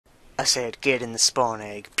I said get in the spawn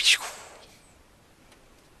egg.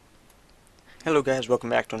 Hello guys, welcome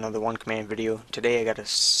back to another one command video. Today I got a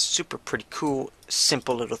super pretty cool,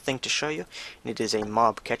 simple little thing to show you. And it is a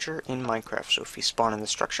mob catcher in Minecraft. So if you spawn in the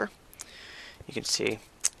structure, you can see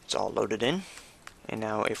it's all loaded in. And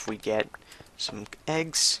now if we get some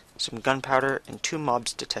eggs, some gunpowder, and 2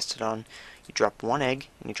 mobs to test it on, you drop 1 egg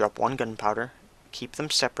and you drop 1 gunpowder. Keep them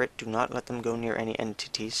separate. Do not let them go near any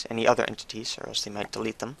other entities, or else they might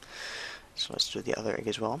delete them. So let's do the other egg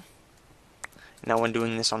as well. Now when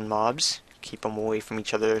doing this on mobs, keep them away from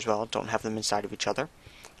each other as well. Don't have them inside of each other,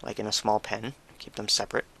 like in a small pen. Keep them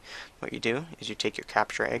separate. What you do is you take your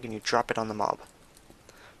capture egg and you drop it on the mob.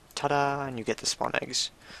 Ta-da! And you get the spawn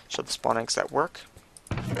eggs. So the spawn eggs that work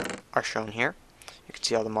are shown here. You can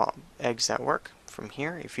see all the mob eggs that work from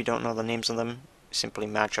here. If you don't know the names of them, simply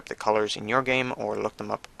match up the colors in your game or look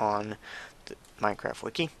them up on the Minecraft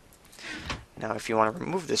wiki. Now if you want to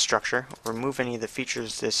remove this structure, or remove any of the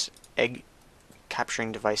features this egg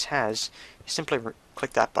capturing device has, you simply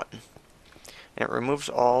click that button. And it removes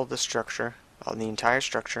all the structure, the entire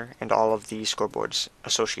structure, and all of the scoreboards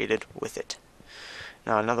associated with it.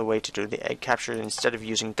 Now another way to do the egg capture, instead of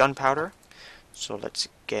using gunpowder, so let's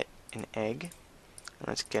get an egg, and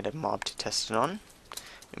let's get a mob to test it on.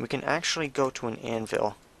 And we can actually go to an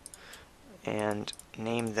anvil and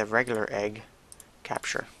name the regular egg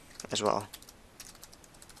capture as well.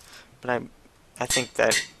 But I think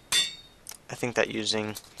that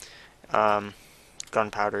using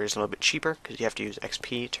gunpowder is a little bit cheaper because you have to use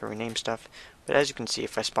XP to rename stuff. But as you can see,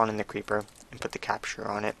 if I spawn in the creeper and put the capture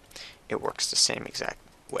on it, it works the same exact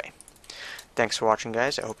way. Thanks for watching,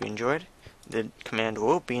 guys. I hope you enjoyed. The command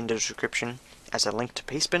will be in the description as a link to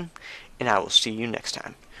Pastebin, and I will see you next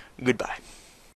time. Goodbye.